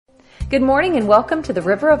Good morning and welcome to the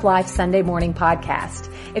River of Life Sunday Morning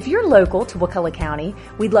Podcast. If you're local to Wakulla County,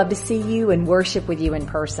 we'd love to see you and worship with you in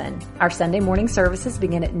person. Our Sunday morning services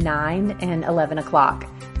begin at 9 and 11 o'clock.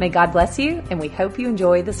 May God bless you, and we hope you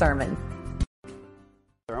enjoy the sermon.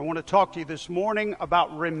 I want to talk to you this morning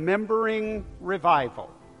about remembering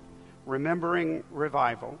revival. Remembering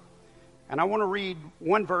revival. And I want to read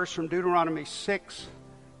one verse from Deuteronomy 6,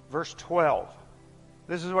 verse 12.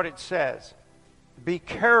 This is what it says. Be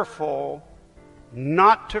careful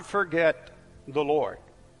not to forget the Lord,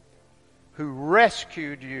 who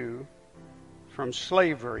rescued you from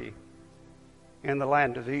slavery in the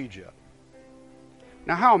land of Egypt.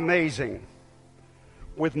 Now, how amazing.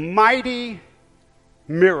 With mighty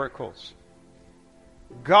miracles,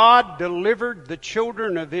 God delivered the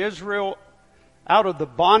children of Israel out of the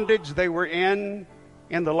bondage they were in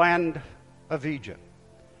the land of Egypt.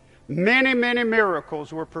 Many, many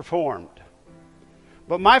miracles were performed.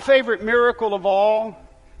 But my favorite miracle of all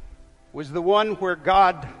was the one where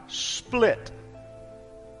God split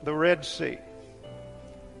the Red Sea.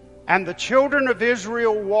 And the children of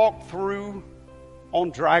Israel walked through on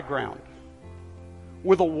dry ground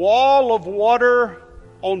with a wall of water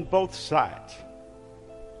on both sides.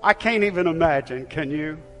 I can't even imagine, can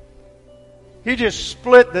you? He just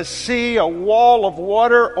split the sea, a wall of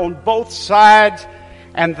water on both sides,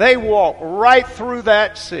 and they walked right through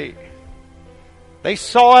that sea. They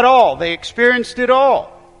saw it all. They experienced it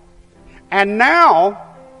all. And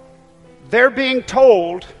now they're being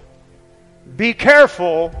told, be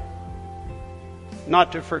careful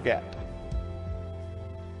not to forget.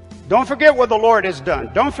 Don't forget what the Lord has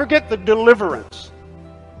done. Don't forget the deliverance,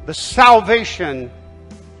 the salvation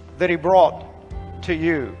that He brought to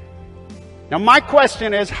you. Now my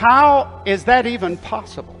question is, how is that even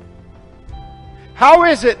possible? How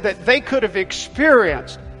is it that they could have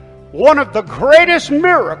experienced one of the greatest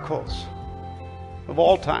miracles of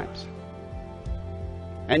all times,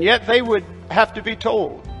 and yet they would have to be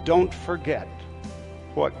told, don't forget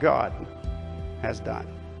what God has done?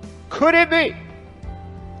 Could it be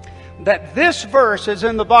that this verse is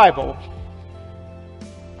in the Bible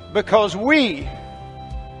because we,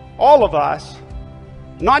 all of us,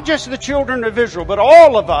 not just the children of Israel, but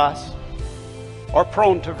all of us are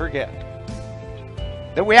prone to forget?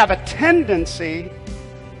 That we have a tendency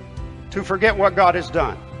to forget what God has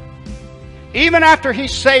done. Even after He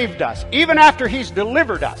saved us, even after He's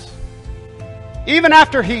delivered us, even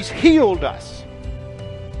after He's healed us,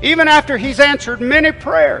 even after He's answered many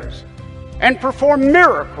prayers and performed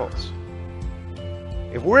miracles,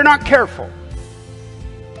 if we're not careful,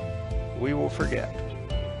 we will forget.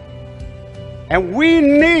 And we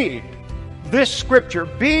need this scripture.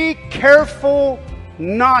 Be careful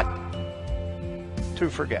not to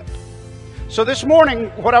forget. So this morning,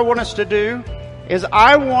 what I want us to do is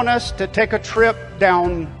I want us to take a trip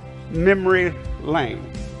down memory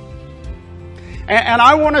lane. And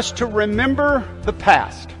I want us to remember the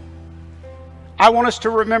past. I want us to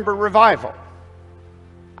remember revival.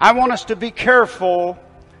 I want us to be careful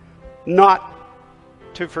not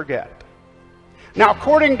to forget. Now,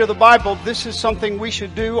 according to the Bible, this is something we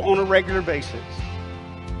should do on a regular basis.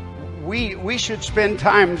 We should spend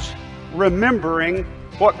times remembering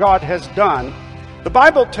what God has done. The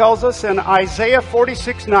Bible tells us in Isaiah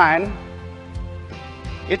 46:9,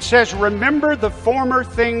 it says, remember the former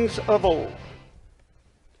things of old,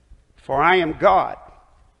 for I am God,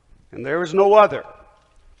 and there is no other.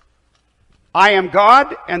 I am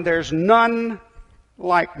God, and there's none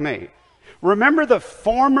like me. Remember the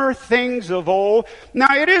former things of old.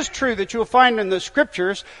 Now, it is true that you'll find in the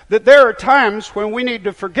Scriptures that there are times when we need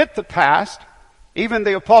to forget the past. Even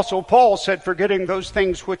the Apostle Paul said, forgetting those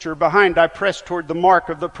things which are behind, I press toward the mark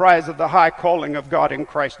of the prize of the high calling of God in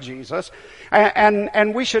Christ Jesus.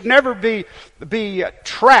 And we should never be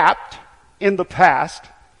trapped in the past,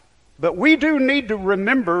 but we do need to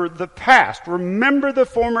remember the past. Remember the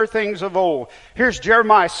former things of old. Here's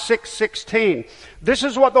Jeremiah 6:16. This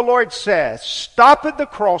is what the Lord says. Stop at the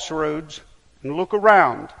crossroads and look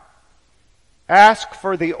around. Ask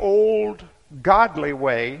for the old godly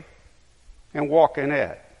way and walk in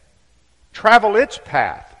it. Travel its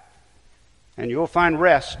path, and you'll find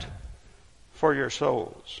rest for your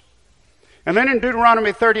souls. And then in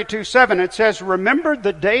Deuteronomy 32:7, it says, remember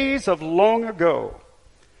the days of long ago.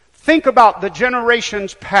 Think about the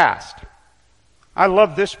generations past. I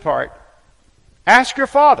love this part. Ask your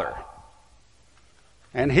father,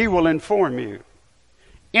 and he will inform you.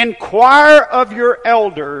 Inquire of your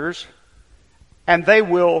elders, and they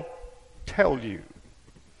will tell you.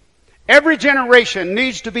 Every generation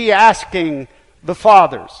needs to be asking the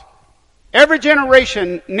fathers. Every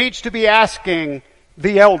generation needs to be asking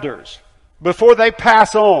the elders before they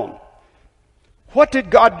pass on. What did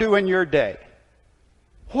God do in your day?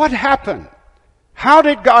 What happened? How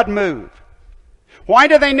did God move? Why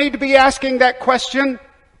do they need to be asking that question?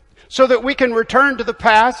 So that we can return to the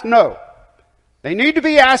past? No. They need to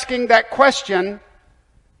be asking that question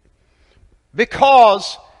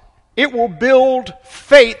because it will build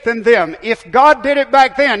faith in them. If God did it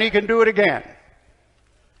back then, He can do it again.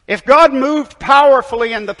 If God moved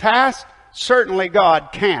powerfully in the past, certainly God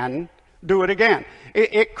can do it again.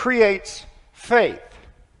 It creates faith.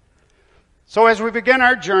 So as we begin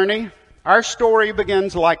our journey, our story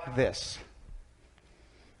begins like this.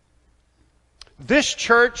 This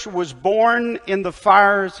church was born in the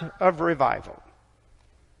fires of revival.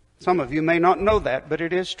 Some of you may not know that, but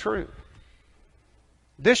it is true.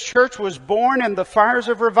 This church was born in the fires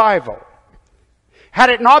of revival. Had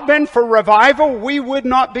it not been for revival, we would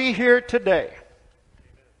not be here today.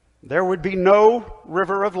 There would be no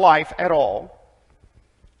river of life at all.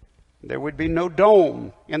 There would be no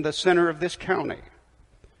dome in the center of this county.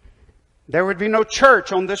 There would be no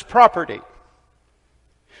church on this property.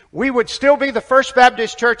 We would still be the First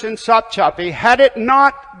Baptist Church in Sopchapi had it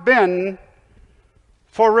not been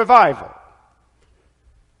for revival.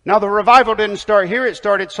 Now, the revival didn't start here. It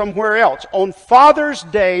started somewhere else. On Father's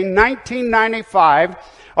Day, 1995,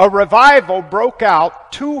 a revival broke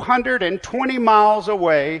out 220 miles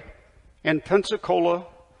away in Pensacola,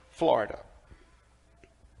 Florida.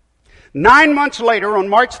 9 months later, on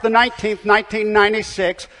March the 19th,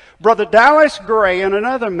 1996, Brother Dallas Gray and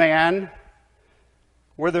another man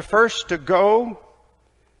were the first to go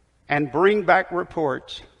and bring back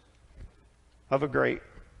reports of a great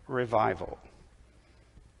revival.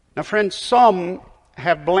 Now, friends, some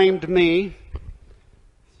have blamed me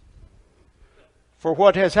for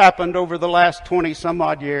what has happened over the last 20 some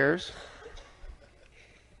odd years.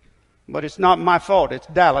 But it's not my fault. It's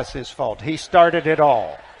Dallas's fault. He started it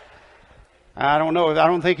all. I don't know. I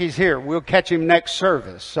don't think he's here. We'll catch him next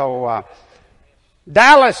service. So,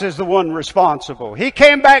 Dallas is the one responsible. He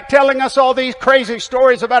came back telling us all these crazy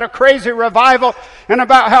stories about a crazy revival and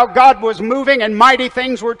about how God was moving and mighty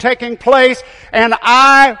things were taking place, and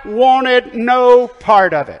I wanted no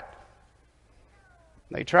part of it.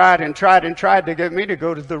 They tried and tried and tried to get me to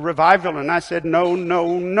go to the revival, and I said, no,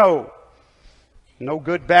 no, no. No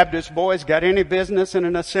good Baptist boys got any business in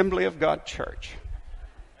an Assembly of God church.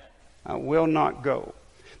 I will not go.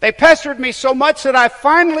 They pestered me so much that I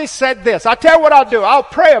finally said this. I'll tell you what I'll do. I'll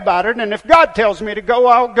pray about it, and if God tells me to go,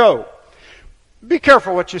 I'll go. Be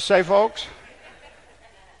careful what you say, folks.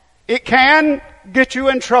 It can get you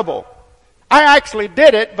in trouble. I actually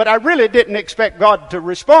did it, but I really didn't expect God to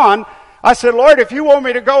respond. I said, Lord, if you want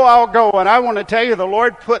me to go, I'll go. And I want to tell you, the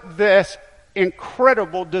Lord put this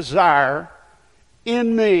incredible desire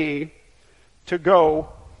in me to go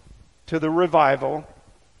to the revival.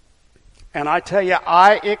 And I tell you,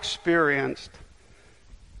 I experienced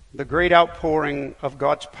the great outpouring of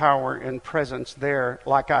God's power and presence there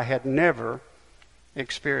like I had never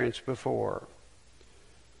experienced before.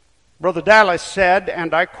 Brother Dallas said,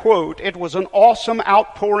 and I quote, "It was an awesome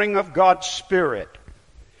outpouring of God's Spirit."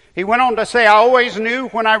 He went on to say, "I always knew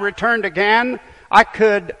when I returned again, I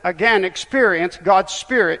could again experience God's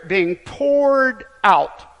Spirit being poured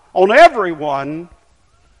out on everyone,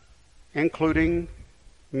 including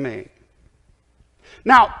me."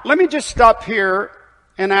 Now, let me just stop here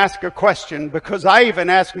and ask a question, because I even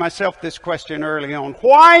asked myself this question early on.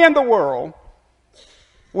 Why in the world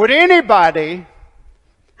would anybody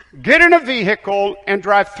get in a vehicle and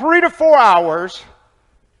drive 3 to 4 hours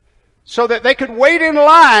so that they could wait in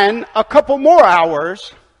line a couple more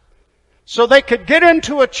hours so they could get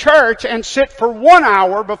into a church and sit for 1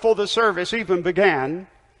 hour before the service even began,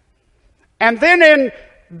 and then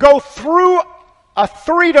go through a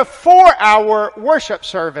 3 to 4 hour worship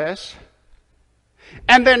service,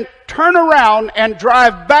 and then turn around and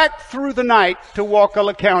drive back through the night to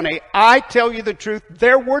Wakulla County? I tell you the truth,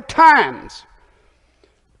 there were times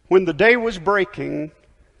when the day was breaking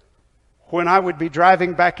when I would be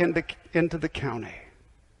driving back into the county.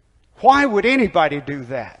 Why would anybody do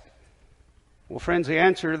that? Well, friends, the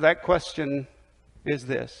answer to that question is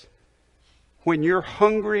this: when you're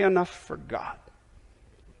hungry enough for God,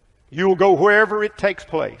 you'll go wherever it takes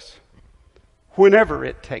place, whenever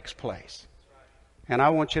it takes place. And I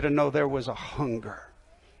want you to know there was a hunger.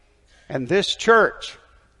 And this church,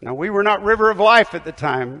 now we were not River of Life at the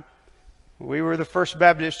time. We were the First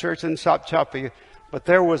Baptist Church in Sopchapi. But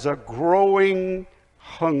there was a growing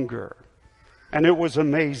hunger. And it was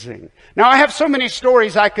amazing. Now, I have so many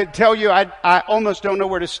stories I could tell you, I almost don't know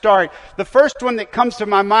where to start. The first one that comes to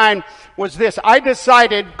my mind was this. I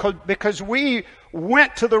decided, because we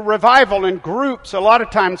went to the revival in groups a lot of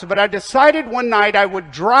times, but I decided one night I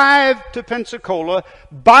would drive to Pensacola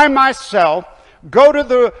by myself, go to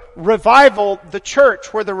the revival, the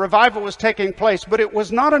church where the revival was taking place, but it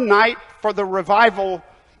was not a night for the revival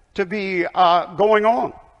to be going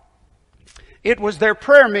on. It was their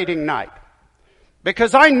prayer meeting night.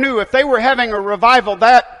 Because I knew if they were having a revival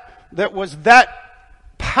that was that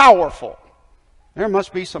powerful, there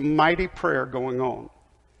must be some mighty prayer going on.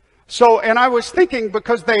 So, and I was thinking,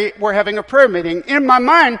 because they were having a prayer meeting, in my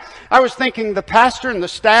mind, I was thinking the pastor and the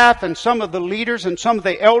staff and some of the leaders and some of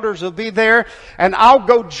the elders will be there, and I'll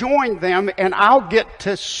go join them, and I'll get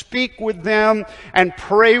to speak with them and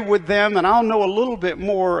pray with them, and I'll know a little bit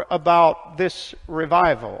more about this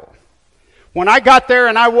revival. When I got there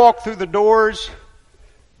and I walked through the doors,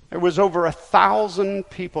 there was over 1,000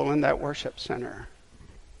 people in that worship center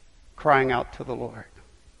crying out to the Lord.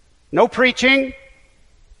 No preaching,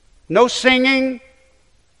 no singing,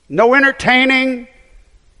 no entertaining,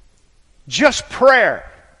 just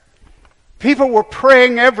prayer. People were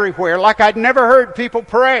praying everywhere like I'd never heard people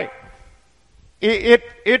pray.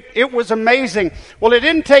 It was amazing. Well, it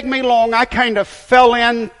didn't take me long. I kind of fell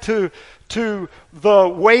into the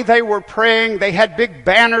way they were praying. They had big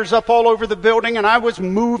banners up all over the building, and I was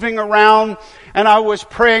moving around and I was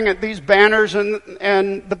praying at these banners,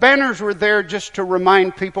 and the banners were there just to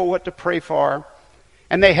remind people what to pray for.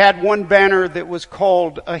 And they had one banner that was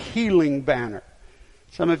called a healing banner.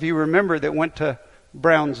 Some of you remember that went to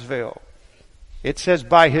Brownsville. It says,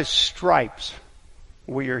 "By His stripes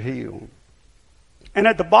we are healed." And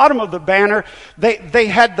at the bottom of the banner, they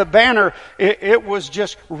had the banner, it was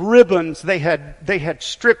just ribbons. They had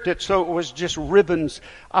stripped it so it was just ribbons,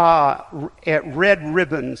 red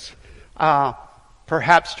ribbons,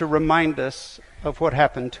 perhaps to remind us of what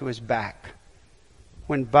happened to His back,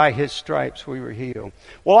 when by His stripes we were healed.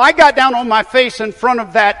 Well, I got down on my face in front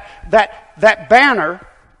of that banner,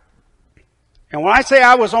 and when I say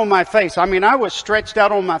I was on my face, I mean I was stretched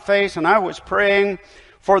out on my face, and I was praying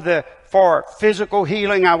for physical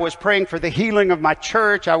healing. I was praying for the healing of my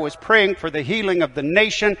church. I was praying for the healing of the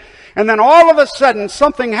nation. And then all of a sudden,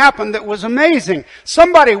 something happened that was amazing.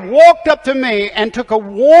 Somebody walked up to me and took a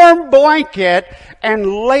warm blanket and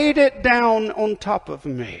laid it down on top of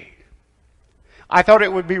me. I thought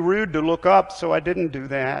it would be rude to look up, so I didn't do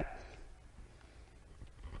that.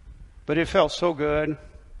 But it felt so good.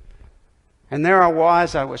 And there I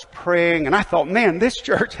was praying, and I thought, man, this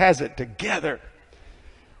church has it together.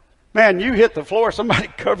 Man, you hit the floor, somebody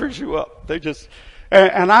covers you up.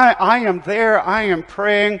 And I am there, I am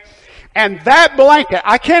praying. And that blanket,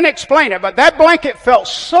 I can't explain it, but that blanket felt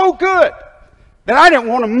so good that I didn't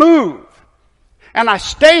want to move. And I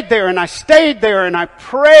stayed there and I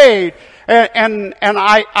prayed. And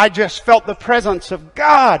I just felt the presence of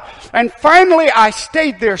God. And finally I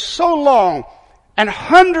stayed there so long. And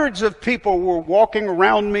hundreds of people were walking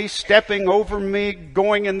around me, stepping over me,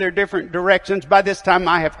 going in their different directions. By this time,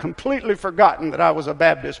 I have completely forgotten that I was a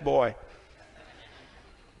Baptist boy.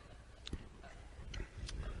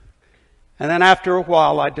 And then after a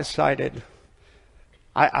while, I decided,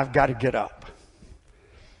 I've got to get up.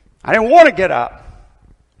 I didn't want to get up,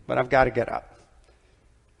 but I've got to get up.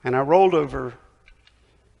 And I rolled over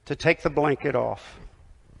to take the blanket off.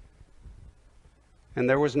 And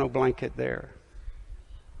there was no blanket there.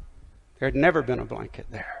 There had never been a blanket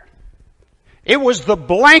there. It was the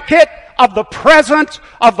blanket of the presence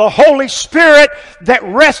of the Holy Spirit that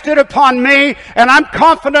rested upon me. And I'm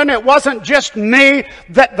confident it wasn't just me,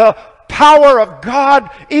 that the power of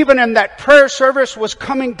God, even in that prayer service, was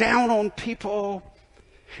coming down on people.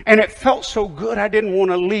 And it felt so good I didn't want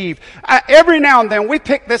to leave. Every now and then, we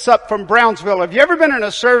pick this up from Brownsville. Have you ever been in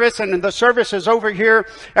a service and the service is over here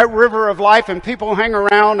at River of Life and people hang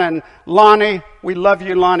around and Lonnie, we love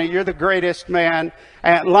you, Lonnie, you're the greatest man.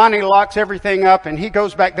 And Lonnie locks everything up and he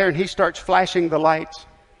goes back there and he starts flashing the lights.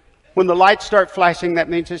 When the lights start flashing, that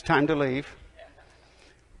means it's time to leave.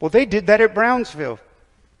 Well, they did that at Brownsville.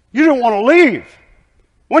 You didn't want to leave.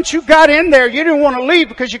 Once you got in there, you didn't want to leave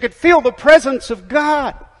because you could feel the presence of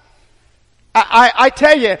God. I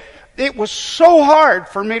tell you, it was so hard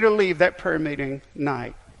for me to leave that prayer meeting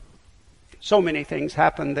night. So many things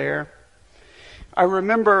happened there. I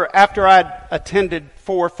remember after I'd attended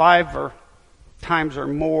 4 or 5 times or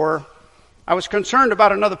more, I was concerned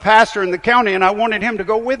about another pastor in the county and I wanted him to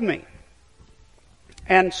go with me.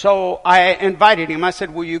 And so I invited him. I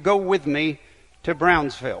said, will you go with me to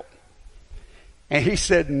Brownsville? And he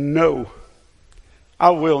said, no, I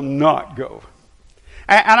will not go.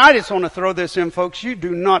 And I just want to throw this in, folks. You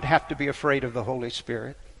do not have to be afraid of the Holy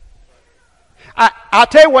Spirit. I'll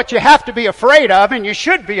tell you what you have to be afraid of, and you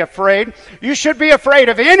should be afraid. You should be afraid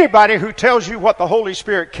of anybody who tells you what the Holy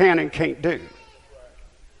Spirit can and can't do.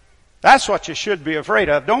 That's what you should be afraid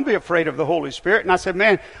of. Don't be afraid of the Holy Spirit. And I said,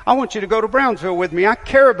 man, I want you to go to Brownsville with me. I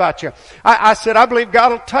care about you. I said, I believe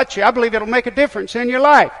God will touch you. I believe it'll make a difference in your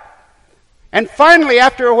life. And finally,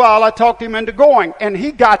 after a while, I talked him into going. And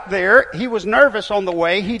he got there. He was nervous on the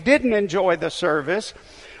way. He didn't enjoy the service.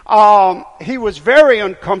 He was very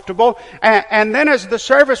uncomfortable. And then as the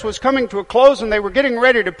service was coming to a close and they were getting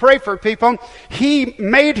ready to pray for people, he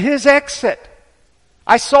made his exit.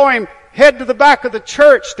 I saw him head to the back of the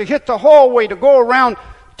church to hit the hallway to go around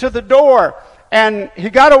to the door. And he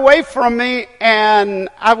got away from me, and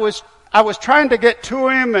I was trying to get to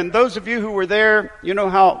him. And those of you who were there, you know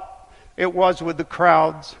how it was with the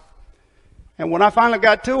crowds. And when I finally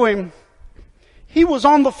got to him, he was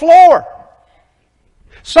on the floor.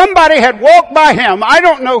 Somebody had walked by him. I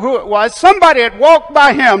don't know who it was. Somebody had walked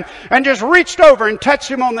by him and just reached over and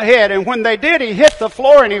touched him on the head. And when they did, he hit the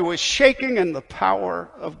floor and he was shaking in the power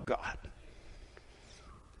of God.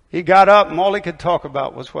 He got up and all he could talk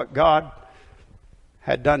about was what God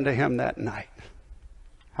had done to him that night.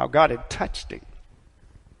 How God had touched him.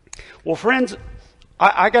 Well, friends,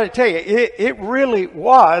 I got to tell you, it really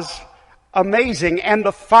was amazing. And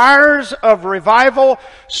the fires of revival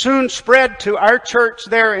soon spread to our church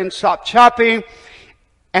there in Sopchapi,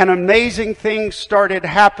 and amazing things started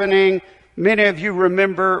happening. Many of you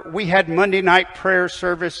remember we had Monday night prayer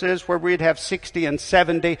services where we'd have 60 and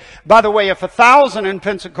 70. By the way, if 1,000 in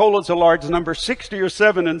Pensacola is a large number, 60 or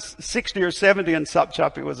 70 in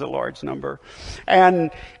Sopchapi was a large number.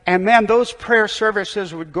 And man, those prayer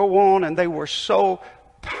services would go on, and they were so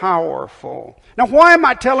powerful. Now, why am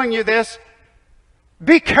I telling you this?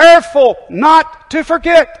 Be careful not to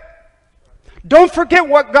forget. Don't forget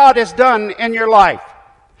what God has done in your life.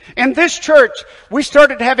 In this church, we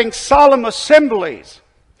started having solemn assemblies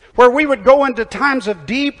where we would go into times of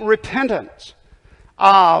deep repentance.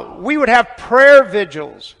 We would have prayer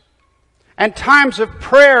vigils and times of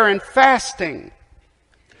prayer and fasting.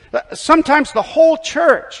 Sometimes the whole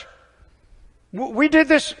church. We did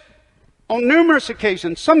this on numerous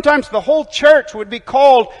occasions. Sometimes the whole church would be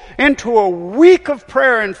called into a week of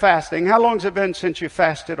prayer and fasting. How long has it been since you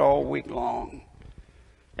fasted all week long?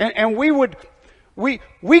 And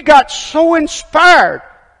we got so inspired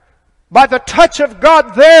by the touch of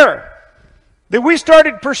God there that we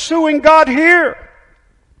started pursuing God here.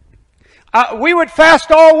 We would fast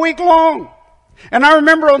all week long. And I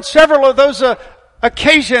remember on several of those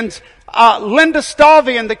occasions, Linda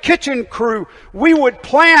Stalvey and the kitchen crew, we would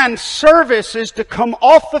plan services to come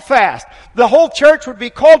off the fast. The whole church would be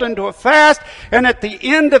called into a fast, and at the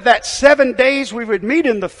end of that 7 days, we would meet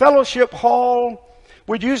in the fellowship hall.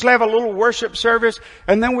 We'd usually have a little worship service,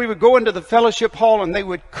 and then we would go into the fellowship hall and they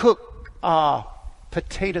would cook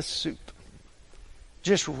potato soup.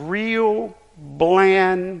 Just real,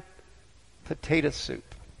 bland potato soup.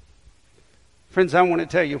 Friends, I want to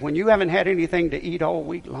tell you, when you haven't had anything to eat all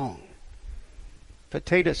week long,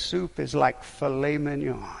 potato soup is like filet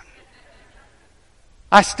mignon.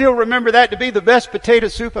 I still remember that to be the best potato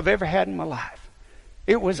soup I've ever had in my life.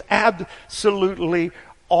 It was absolutely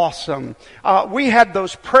awesome. We had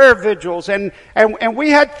those prayer vigils, and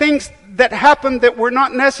we had things that happened that were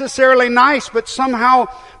not necessarily nice, but somehow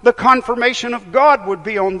the confirmation of God would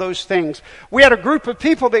be on those things. We had a group of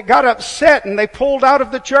people that got upset and they pulled out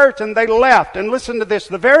of the church and they left. And listen to this,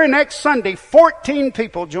 the very next Sunday, 14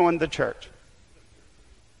 people joined the church.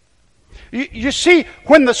 You see,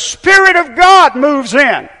 when the Spirit of God moves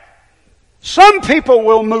in, some people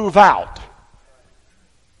will move out.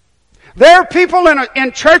 There are people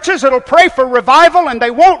in churches that will pray for revival, and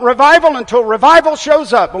they won't revival until revival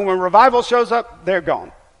shows up. And when revival shows up, they're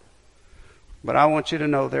gone. But I want you to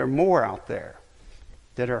know there are more out there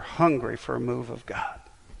that are hungry for a move of God,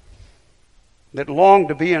 that long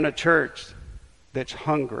to be in a church that's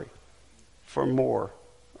hungry for more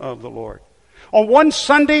of the Lord. On one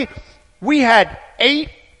Sunday, we had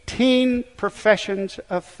 18 professions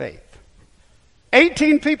of faith.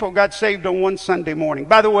 18 people got saved on one Sunday morning.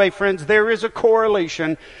 By the way, friends, there is a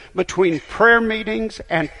correlation between prayer meetings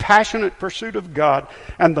and passionate pursuit of God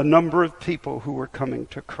and the number of people who were coming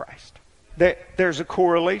to Christ. There's a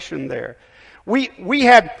correlation there. We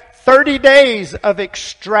had 30 days of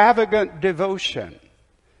extravagant devotion.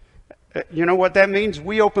 You know what that means?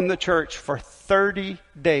 We opened the church for 30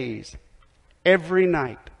 days every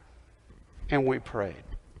night, and we prayed.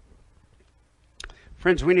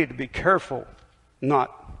 Friends, we need to be careful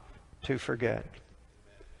not to forget.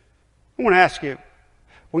 I want to ask you,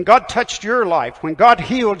 when God touched your life, when God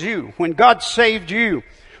healed you, when God saved you,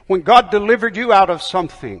 When God delivered you out of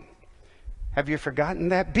something, have you forgotten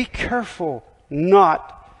that? Be careful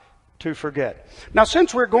not to forget. Now,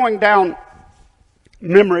 since we're going down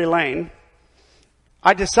memory lane,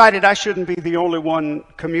 I decided I shouldn't be the only one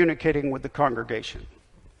communicating with the congregation.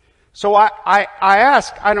 So I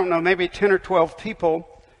asked, I don't know, maybe 10 or 12 people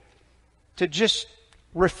to just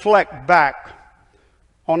reflect back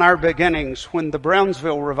on our beginnings when the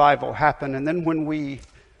Brownsville revival happened, and then when we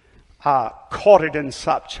caught it in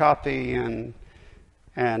Sopchoppy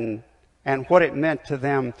and what it meant to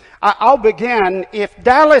them. I'll begin. If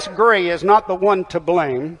Dallas Gray is not the one to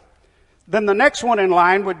blame, then the next one in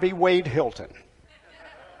line would be Wade Hilton.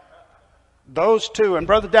 Those two. And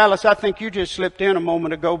Brother Dallas, I think you just slipped in a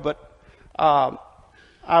moment ago, but I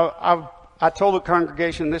told the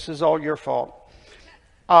congregation this is all your fault.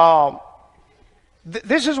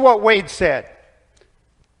 This is what Wade said.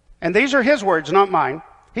 And these are his words, not mine.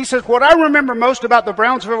 He says, what I remember most about the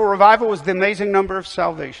Brownsville revival was the amazing number of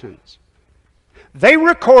salvations. They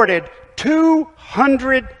recorded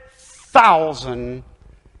 200,000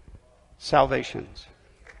 salvations.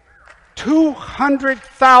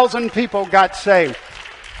 200,000 people got saved.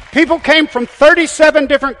 People came from 37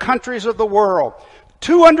 different countries of the world.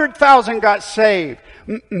 200,000 got saved.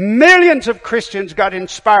 Millions of Christians got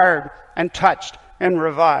inspired and touched and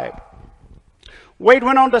revived. Wade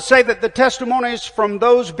went on to say that the testimonies from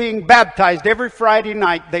those being baptized every Friday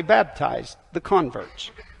night, they baptized the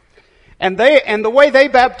converts. And the way they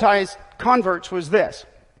baptized converts was this.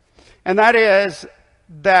 And that is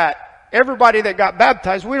that everybody that got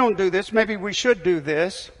baptized, we don't do this, maybe we should do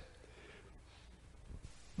this.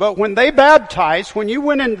 But when they baptized, when you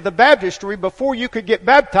went into the baptistry, before you could get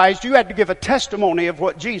baptized, you had to give a testimony of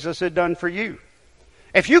what Jesus had done for you.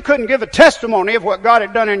 If you couldn't give a testimony of what God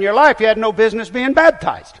had done in your life, you had no business being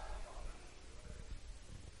baptized.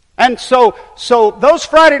 And so those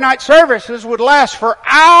Friday night services would last for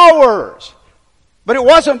hours. But it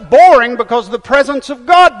wasn't boring because the presence of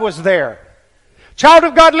God was there. Child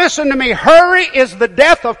of God, listen to me. Hurry is the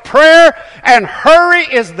death of prayer, and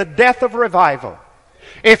hurry is the death of revival.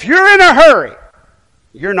 If you're in a hurry,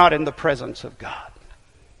 you're not in the presence of God.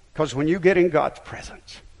 Because when you get in God's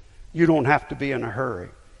presence, you don't have to be in a hurry.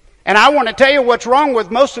 And I want to tell you what's wrong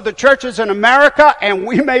with most of the churches in America, and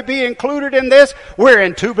we may be included in this. We're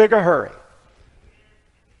in too big a hurry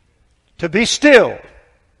to be still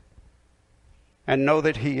and know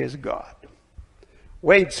that He is God.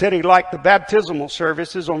 Wade said he liked the baptismal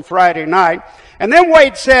services on Friday night. And then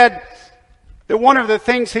Wade said that one of the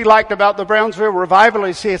things he liked about the Brownsville revival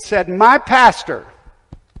is he said, my pastor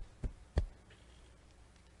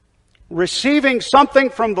receiving something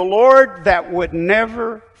from the Lord that would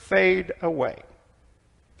never fade away.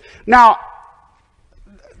 Now,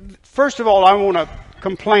 first of all, I want to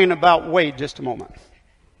complain about Wade just a moment.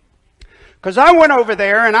 Because I went over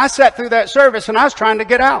there and I sat through that service and I was trying to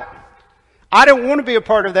get out. I didn't want to be a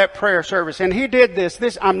part of that prayer service. And he did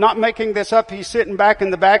this. I'm not making this up. He's sitting back in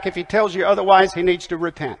the back. If he tells you otherwise, he needs to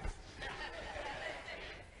repent.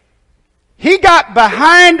 He got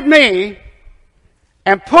behind me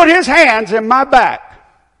and put his hands in my back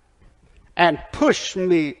and pushed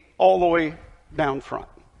me all the way down front.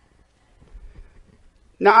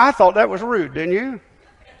 Now, I thought that was rude, didn't you?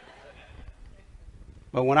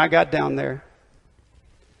 But when I got down there,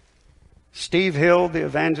 Steve Hill, the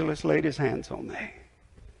evangelist, laid his hands on me.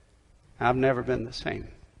 I've never been the same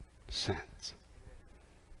since.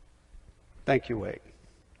 Thank you, Wade.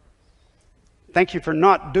 Thank you for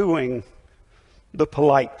not doing the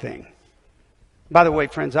polite thing. By the way,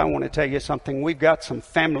 friends, I want to tell you something. We've got some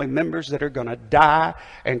family members that are going to die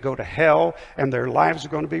and go to hell, and their lives are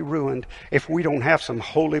going to be ruined if we don't have some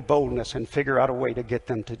holy boldness and figure out a way to get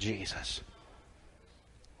them to Jesus.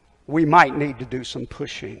 We might need to do some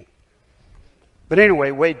pushing. But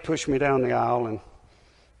anyway, Wade pushed me down the aisle, and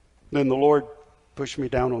then the Lord pushed me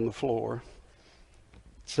down on the floor.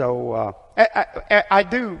 So I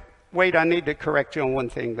do, Wade, I need to correct you on one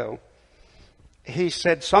thing, though. He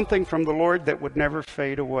said something from the Lord that would never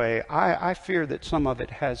fade away. I fear that some of it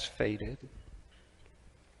has faded.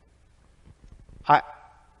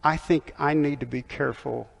 I think I need to be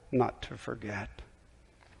careful not to forget.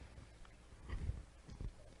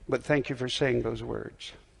 But thank you for saying those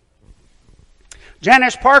words.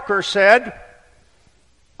 Janice Parker said,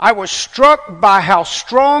 I was struck by how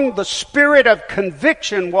strong the spirit of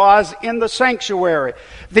conviction was in the sanctuary.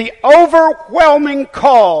 The overwhelming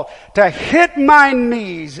call to hit my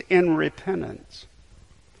knees in repentance.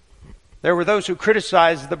 There were those who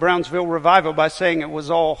criticized the Brownsville revival by saying it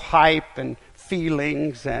was all hype and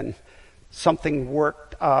feelings and something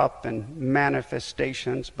worked up and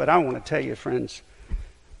manifestations. But I want to tell you, friends,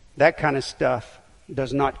 That kind of stuff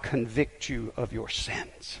does not convict you of your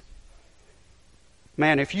sins.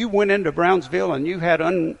 Man, if you went into Brownsville and you had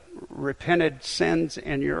unrepented sins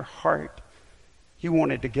in your heart, you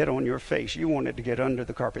wanted to get on your face. You wanted to get under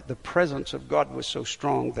the carpet. The presence of God was so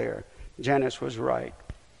strong there. Janice was right.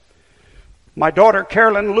 My daughter,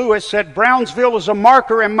 Carolyn Lewis, said, Brownsville is a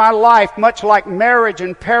marker in my life, much like marriage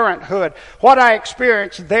and parenthood. What I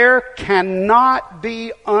experienced there cannot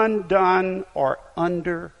be undone or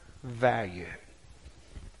undervalued.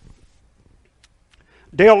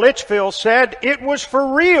 Dale Litchfield said, it was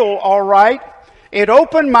for real, all right. It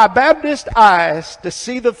opened my Baptist eyes to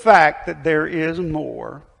see the fact that there is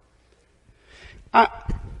more. I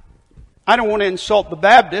don't want to insult the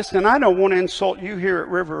Baptists, and I don't want to insult you here at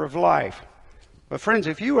River of Life. But friends,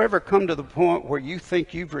 if you ever come to the point where you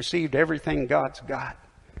think you've received everything God's got,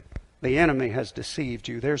 the enemy has deceived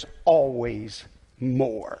you. There's always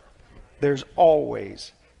more. There's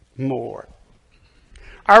always more.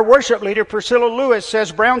 Our worship leader, Priscilla Lewis,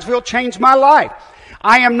 says, Brownsville changed my life.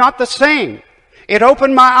 I am not the same. It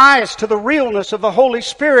opened my eyes to the realness of the Holy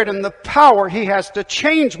Spirit and the power He has to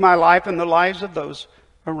change my life and the lives of those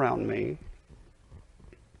around me.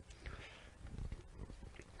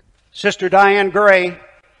 Sister Diane Gray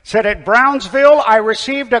said, at Brownsville, I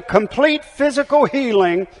received a complete physical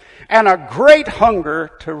healing and a great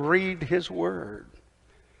hunger to read His Word.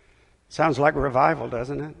 Sounds like revival,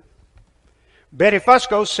 doesn't it? Betty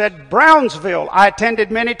Fusco said, Brownsville, I attended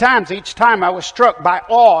many times. Each time I was struck by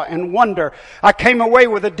awe and wonder. I came away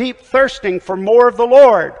with a deep thirsting for more of the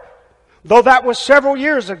Lord. Though that was several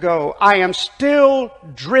years ago, I am still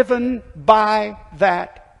driven by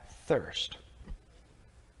that thirst.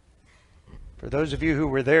 For those of you who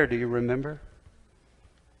were there, do you remember?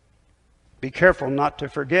 Be careful not to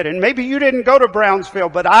forget. And maybe you didn't go to Brownsville,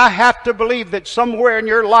 but I have to believe that somewhere in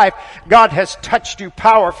your life, God has touched you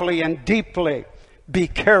powerfully and deeply. Be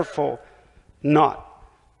careful not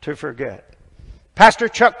to forget. Pastor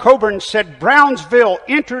Chuck Coburn said, Brownsville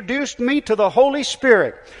introduced me to the Holy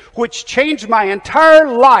Spirit, which changed my entire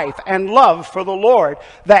life and love for the Lord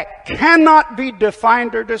that cannot be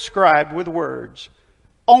defined or described with words,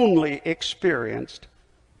 only experienced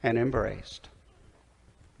and embraced.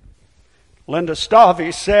 Linda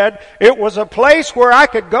Stavey said, it was a place where I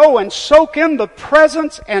could go and soak in the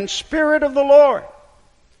presence and Spirit of the Lord.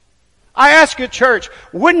 I ask you, church,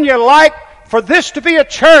 wouldn't you like for this to be a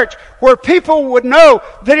church where people would know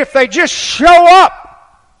that if they just show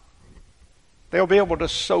up, they'll be able to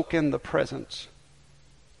soak in the presence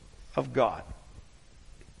of God?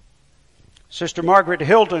 Sister Margaret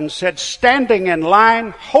Hilton said, standing in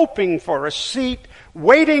line, hoping for a seat,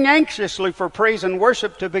 waiting anxiously for praise and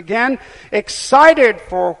worship to begin, excited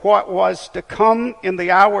for what was to come in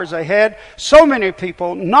the hours ahead. So many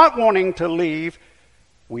people not wanting to leave.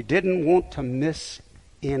 We didn't want to miss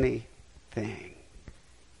anything.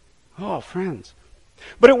 Oh, friends.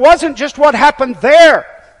 But it wasn't just what happened there.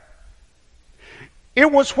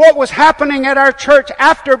 It was what was happening at our church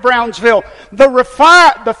after Brownsville.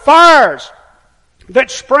 The fires that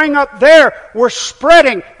sprang up there were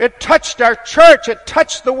spreading. It touched our church. It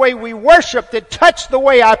touched the way we worshiped. It touched the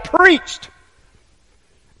way I preached.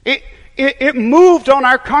 It moved on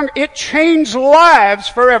our it changed lives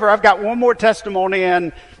forever. I've got one more testimony,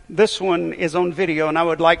 and this one is on video, and I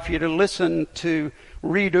would like for you to listen to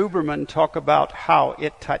Reed Uberman talk about how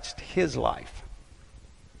it touched his life.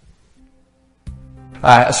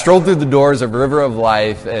 I strolled through the doors of River of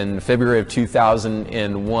Life in February of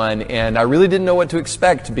 2001, and I really didn't know what to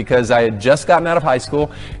expect because I had just gotten out of high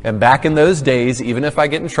school, and back in those days, even if I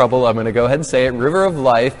get in trouble, I'm going to go ahead and say it, River of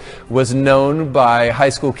Life was known by high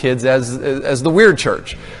school kids as the weird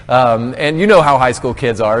church. And you know how high school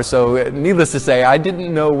kids are, so needless to say, I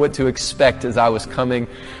didn't know what to expect as I was coming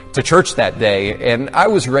to church that day. And I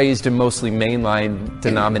was raised in mostly mainline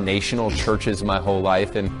denominational churches my whole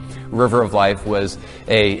life, and River of Life was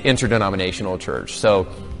a interdenominational church. So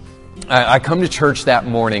I come to church that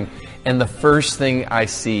morning, and the first thing I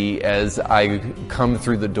see as I come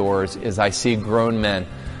through the doors is I see grown men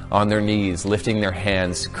on their knees, lifting their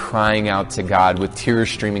hands, crying out to God with tears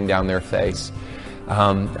streaming down their face.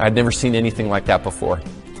 I'd never seen anything like that before.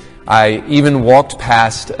 I even walked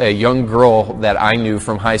past a young girl that I knew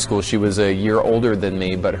from high school. She was a year older than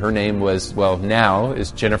me, but her name was, now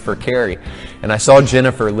is Jennifer Carey. And I saw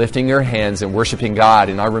Jennifer lifting her hands and worshiping God,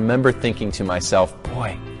 and I remember thinking to myself,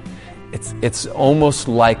 boy, it's almost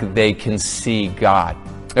like they can see God.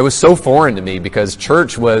 It was so foreign to me because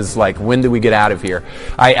church was like, when do we get out of here?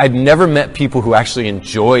 I'd never met people who actually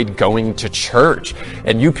enjoyed going to church.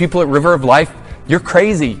 And you people at River of Life, You're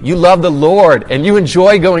crazy. You love the Lord and you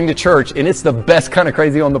enjoy going to church, and it's the best kind of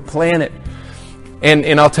crazy on the planet.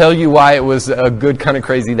 And I'll tell you why it was a good kind of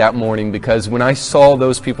crazy that morning, because when I saw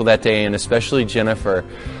those people that day, and especially Jennifer,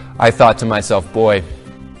 I thought to myself, boy,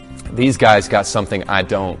 these guys got something I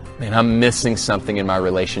don't. And I'm missing something in my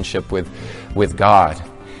relationship with God.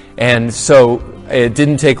 And so it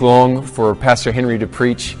didn't take long for Pastor Henry to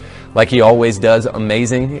preach like he always does,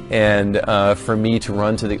 amazing, and for me to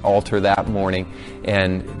run to the altar that morning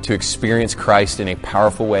and to experience Christ in a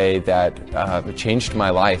powerful way that changed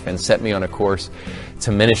my life and set me on a course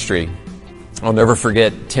to ministry. I'll never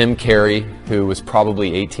forget Tim Carey, who was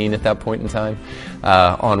probably 18 at that point in time,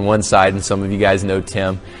 on one side, and some of you guys know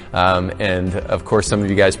Tim. And of course, some of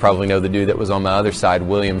you guys probably know the dude that was on my other side,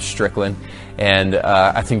 William Strickland. And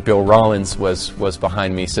I think Bill Rollins was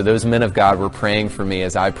behind me. So those men of God were praying for me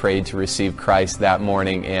as I prayed to receive Christ that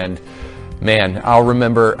morning. And man, I'll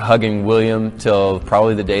remember hugging William till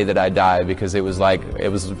probably the day that I die, because it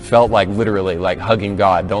felt like literally like hugging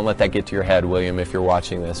God. Don't let that get to your head, William, if you're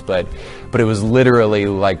watching this. But it was literally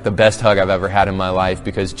like the best hug I've ever had in my life,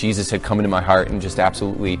 because Jesus had come into my heart and just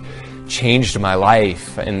absolutely changed my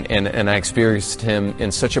life. And I experienced Him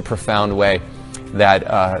in such a profound way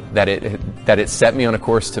that it set me on a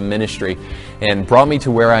course to ministry and brought me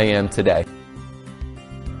to where I am today.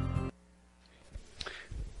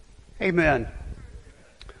 Amen.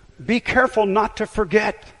 Be careful not to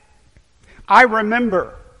forget. I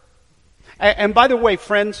remember. And by the way,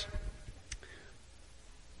 friends,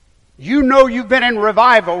 you know you've been in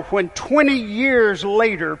revival when 20 years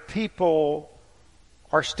later people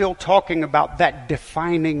are still talking about that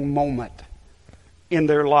defining moment in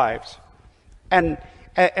their lives. And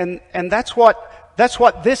that's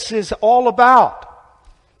what this is all about.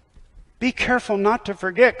 Be careful not to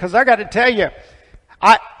forget, because I got to tell you,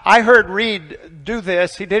 I heard Reed do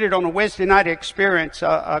this. He did it on a Wednesday night experience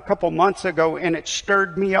a couple months ago, and it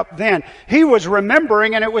stirred me up then. He was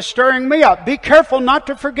remembering, and it was stirring me up. Be careful not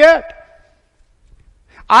to forget.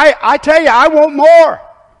 I tell you, I want more.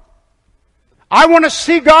 I want to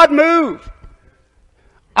see God move.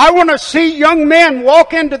 I want to see young men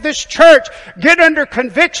walk into this church, get under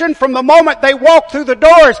conviction from the moment they walk through the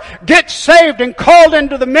doors, get saved and called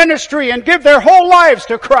into the ministry and give their whole lives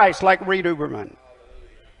to Christ like Reed Uberman.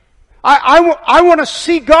 I want to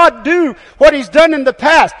see God do what He's done in the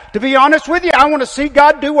past. To be honest with you, I want to see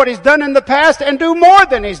God do what He's done in the past and do more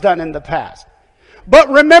than He's done in the past. But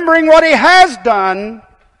remembering what He has done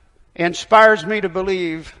inspires me to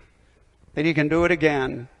believe that He can do it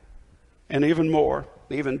again, and even more,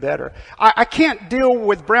 even better. I can't deal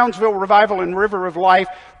with Brownsville Revival and River of Life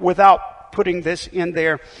without putting this in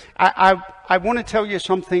there. I want to tell you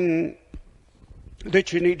something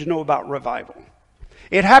that you need to know about revival.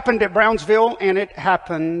 It happened at Brownsville, and it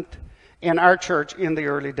happened in our church in the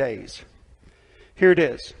early days. Here it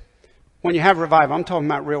is. When you have revival, I'm talking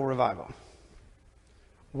about real revival.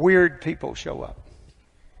 Weird people show up.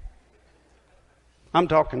 I'm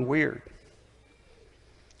talking weird.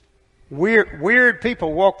 Weird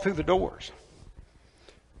people walk through the doors.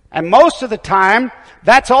 And most of the time,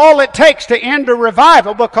 that's all it takes to end a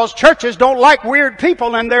revival, because churches don't like weird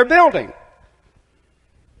people in their building.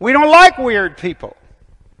 We don't like weird people.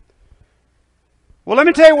 Well, let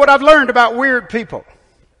me tell you what I've learned about weird people.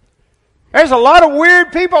 There's a lot of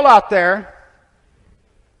weird people out there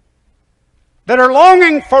that are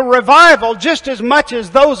longing for revival just as much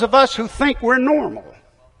as those of us who think we're normal.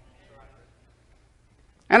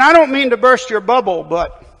 And I don't mean to burst your bubble,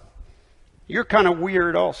 but you're kind of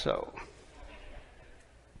weird also.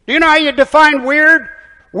 Do you know how you define weird?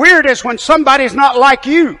 Weird is when somebody's not like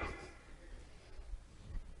you.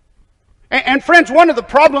 And friends, one of the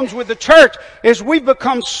problems with the church is we've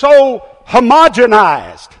become so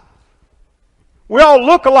homogenized. We all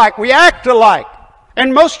look alike. We act alike.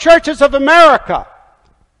 And most churches of America,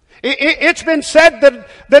 it's been said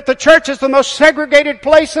that the church is the most segregated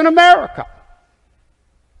place in America.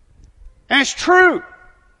 And it's true.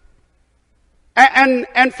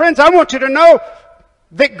 And friends, I want you to know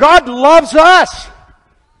that God loves us.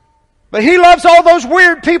 But He loves all those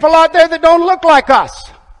weird people out there that don't look like us.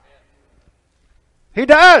 He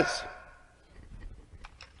does.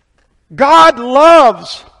 God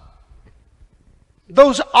loves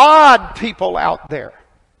those odd people out there.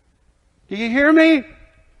 Do you hear me?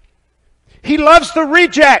 He loves the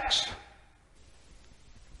rejects.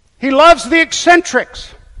 He loves the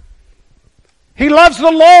eccentrics. He loves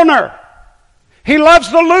the loner. He loves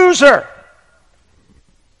the loser.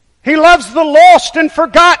 He loves the lost and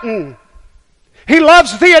forgotten. He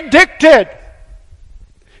loves the addicted.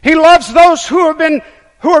 He loves those who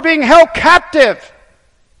are being held captive.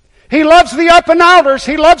 He loves the up and outers.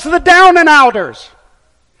 He loves the down and outers.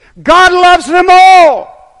 God loves them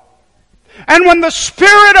all. And when the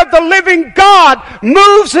Spirit of the living God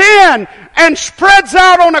moves in and spreads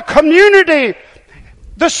out on a community,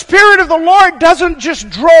 the Spirit of the Lord doesn't just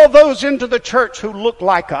draw those into the church who look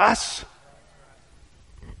like us.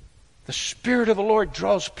 The Spirit of the Lord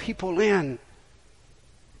draws people in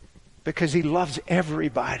because He loves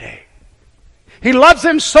everybody. He loves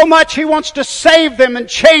them so much He wants to save them and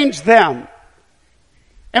change them.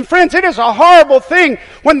 And friends, it is a horrible thing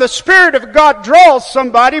when the Spirit of God draws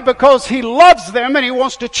somebody because He loves them and He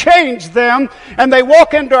wants to change them, and they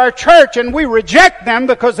walk into our church and we reject them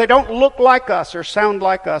because they don't look like us or sound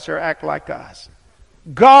like us or act like us.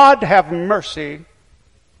 God have mercy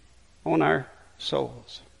on our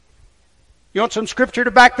souls. You want some scripture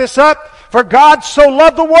to back this up? For God so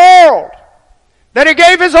loved the world that He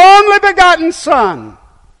gave His only begotten Son,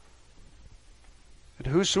 that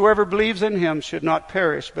whosoever believes in Him should not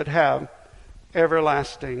perish but have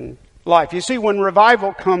everlasting life. You see, when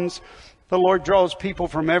revival comes, the Lord draws people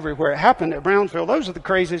from everywhere. It happened at Brownsville. Those are the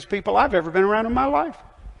craziest people I've ever been around in my life.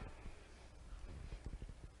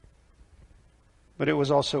 But it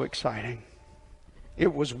was also exciting.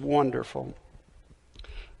 It was wonderful.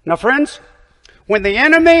 Now, friends, when the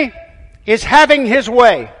enemy is having his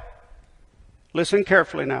way, listen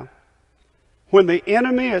carefully now. When the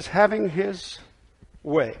enemy is having his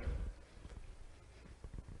way,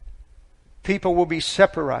 people will be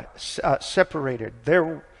separated. They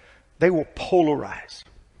will polarize.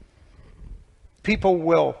 People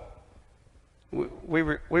will, we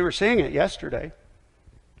were seeing it yesterday.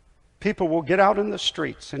 People will get out in the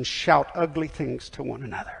streets and shout ugly things to one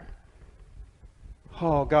another.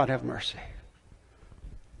 Oh, God have mercy.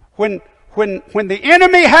 When the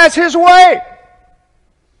enemy has his way,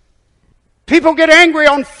 people get angry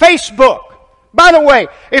on Facebook. By the way,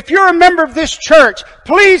 if you're a member of this church,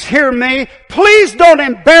 please hear me. Please don't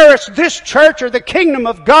embarrass this church or the kingdom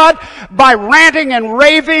of God by ranting and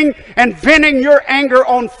raving and venting your anger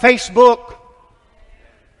on Facebook.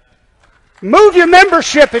 Move your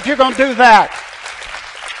membership if you're going to do that.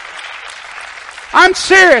 I'm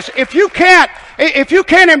serious. If you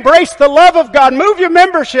can't embrace the love of God, move your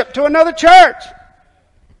membership to another church.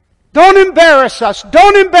 Don't embarrass us.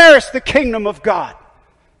 Don't embarrass the kingdom of God.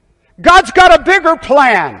 God's got a bigger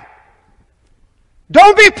plan.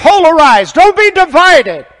 Don't be polarized. Don't be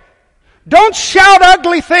divided. Don't shout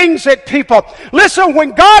ugly things at people. Listen,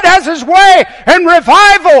 when God has His way and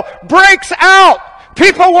revival breaks out,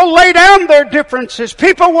 people will lay down their differences.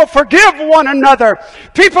 People will forgive one another.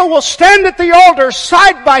 People will stand at the altar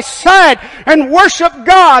side by side and worship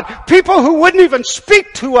God. People who wouldn't even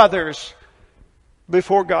speak to others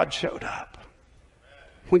before God showed up.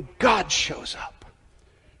 When God shows up,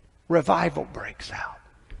 revival breaks out.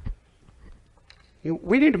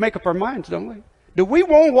 We need to make up our minds, don't we? Do we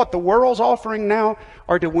want what the world's offering now,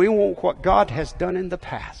 or do we want what God has done in the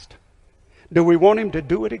past? Do we want Him to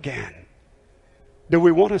do it again? Do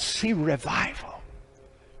we want to see revival?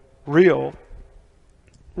 Real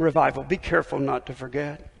revival. Be careful not to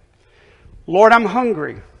forget. Lord, I'm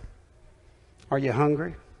hungry. Are you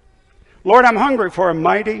hungry? Lord, I'm hungry for a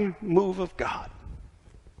mighty move of God.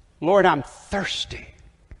 Lord, I'm thirsty.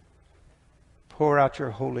 Pour out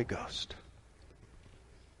your Holy Ghost.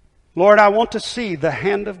 Lord, I want to see the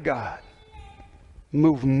hand of God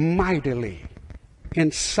move mightily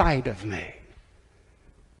inside of me.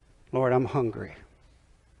 Lord, I'm hungry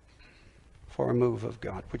for a move of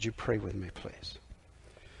God. Would you pray with me, please?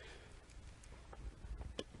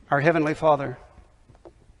 Our Heavenly Father,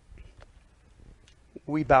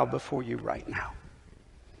 we bow before you right now.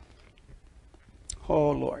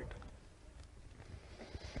 Oh, Lord.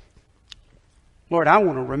 Lord, I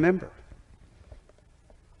want to remember.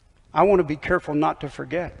 I want to be careful not to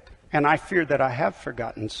forget. And I fear that I have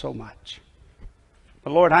forgotten so much.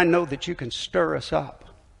 But Lord, I know that you can stir us up.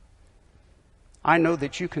 I know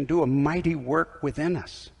that you can do a mighty work within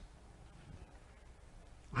us.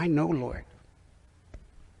 I know, Lord.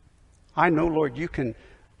 I know, Lord, you can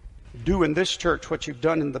do in this church what you've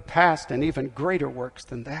done in the past and even greater works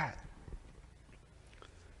than that.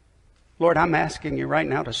 Lord, I'm asking you right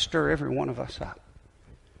now to stir every one of us up.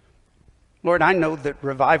 Lord, I know that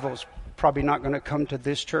revival's probably not going to come to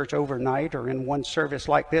this church overnight or in one service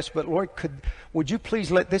like this, but Lord, would you please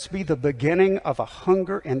let this be the beginning of a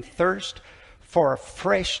hunger and thirst for a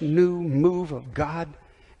fresh new move of God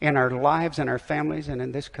in our lives and our families and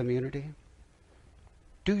in this community?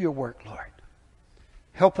 Do your work, Lord.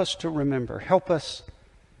 Help us to remember. Help us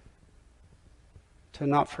to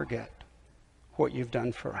not forget what you've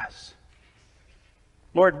done for us.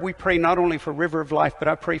 Lord, we pray not only for River of Life, but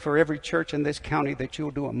I pray for every church in this county that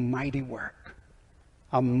you'll do a mighty work,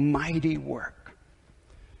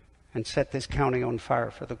 and set this county on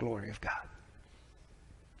fire for the glory of God.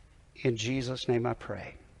 In Jesus' name I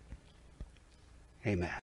pray. Amen.